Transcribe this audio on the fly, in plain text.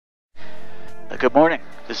Good morning,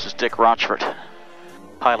 this is Dick Rochfort,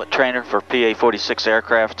 pilot trainer for PA46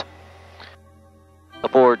 aircraft,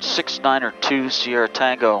 aboard 692 Sierra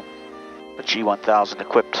Tango, a G1000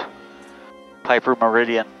 equipped Piper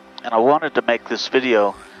Meridian, and I wanted to make this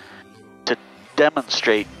video to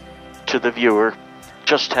demonstrate to the viewer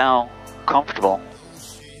just how comfortable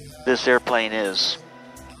this airplane is.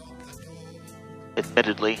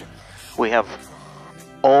 Admittedly, we have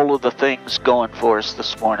all of the things going for us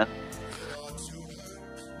this morning.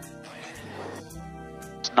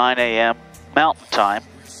 9 a.m. Mountain Time.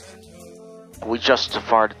 We just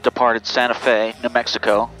departed Santa Fe, New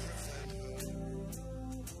Mexico,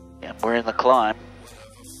 and we're in the climb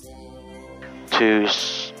to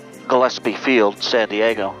Gillespie Field, San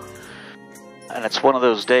Diego. And it's one of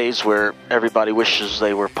those days where everybody wishes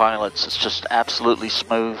they were pilots. It's just absolutely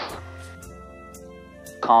smooth,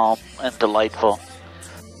 calm, and delightful.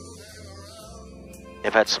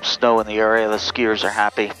 They've had some snow in the area. The skiers are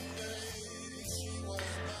happy.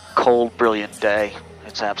 Cold, brilliant day.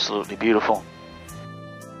 It's absolutely beautiful.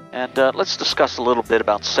 And let's discuss a little bit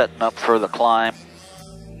about setting up for the climb.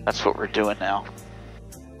 That's what we're doing now.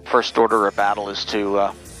 First order of battle is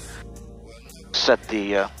to set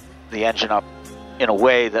the engine up in a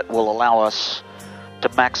way that will allow us to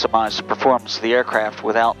maximize the performance of the aircraft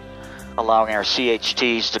without allowing our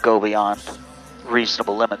CHTs to go beyond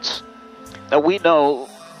reasonable limits. Now we know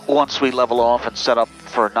once we level off and set up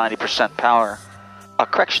for 90% power,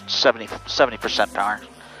 correction, 70% power.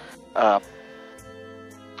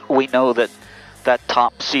 We know that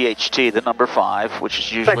top CHT, the number 5, which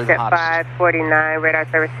is usually the hottest, 549, radar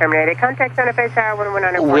service terminated. Contact Santa Fe Tower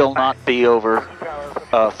 1100. will not be over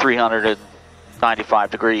 395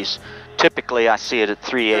 degrees. Typically, I see it at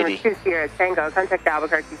 380. 2 Sierra Tango. Contact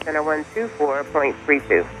Albuquerque Center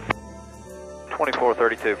 124.32.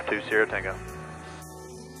 2432 for 2 Sierra Tango.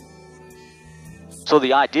 So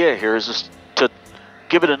the idea here is just to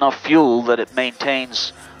give it enough fuel that it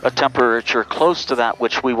maintains a temperature close to that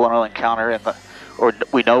which we want to encounter in the, or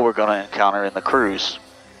we know we're going to encounter in the cruise.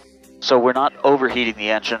 So we're not overheating the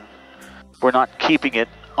engine. We're not keeping it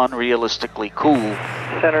unrealistically cool.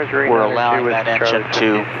 We're allowing that engine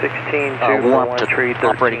to warm to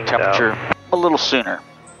operating temperature a little sooner.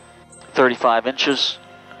 35 inches,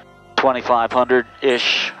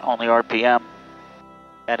 2,500-ish on the RPM,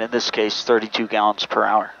 and in this case, 32 gallons per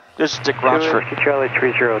hour. This is Dick Rochfort. Charlie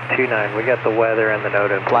 3029. We got the weather and the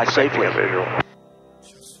note in. Fly safely. Visual.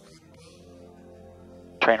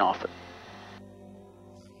 Train off it.